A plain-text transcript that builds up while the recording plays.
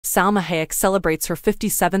Salma Hayek celebrates her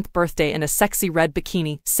 57th birthday in a sexy red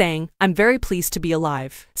bikini, saying, "I'm very pleased to be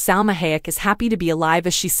alive." Salma Hayek is happy to be alive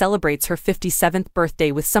as she celebrates her 57th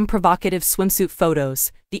birthday with some provocative swimsuit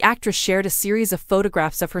photos. The actress shared a series of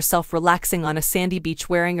photographs of herself relaxing on a sandy beach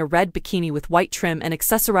wearing a red bikini with white trim and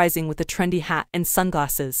accessorizing with a trendy hat and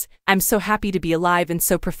sunglasses. "I'm so happy to be alive and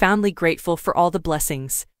so profoundly grateful for all the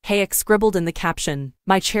blessings," Hayek scribbled in the caption.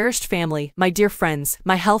 "My cherished family, my dear friends,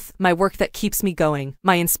 my health, my work that keeps me going,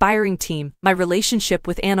 my inspiring team, my relationship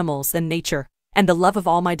with animals and nature, and the love of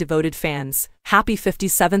all my devoted fans. Happy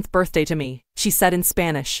 57th birthday to me," she said in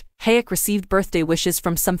Spanish. Hayek received birthday wishes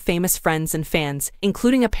from some famous friends and fans,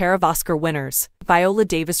 including a pair of Oscar winners. Viola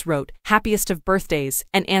Davis wrote, "Happiest of birthdays,"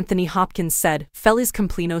 and Anthony Hopkins said, "Feliz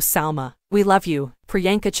cumpleaños Salma. We love you."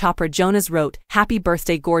 Priyanka Chopra Jonas wrote, "Happy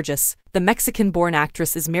birthday gorgeous." The Mexican-born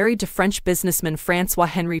actress is married to French businessman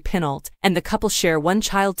François-Henri Pinault, and the couple share one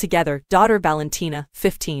child together, daughter Valentina,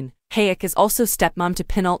 15. Hayek is also stepmom to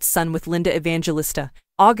Pinault's son with Linda Evangelista,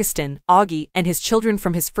 Augustin, Augie, and his children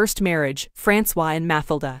from his first marriage, Francois and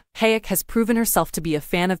Mathilda. Hayek has proven herself to be a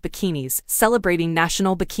fan of bikinis, celebrating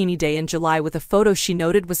National Bikini Day in July with a photo she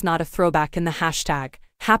noted was not a throwback in the hashtag.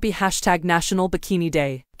 Happy #National Bikini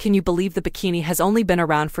Day. "Can you believe the bikini has only been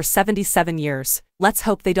around for 77 years? Let's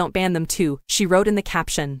hope they don't ban them too," she wrote in the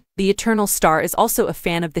caption. The Eternal Star is also a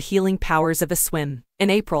fan of the healing powers of a swim.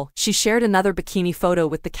 In April, she shared another bikini photo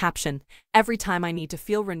with the caption, "Every time I need to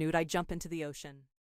feel renewed I jump into the ocean."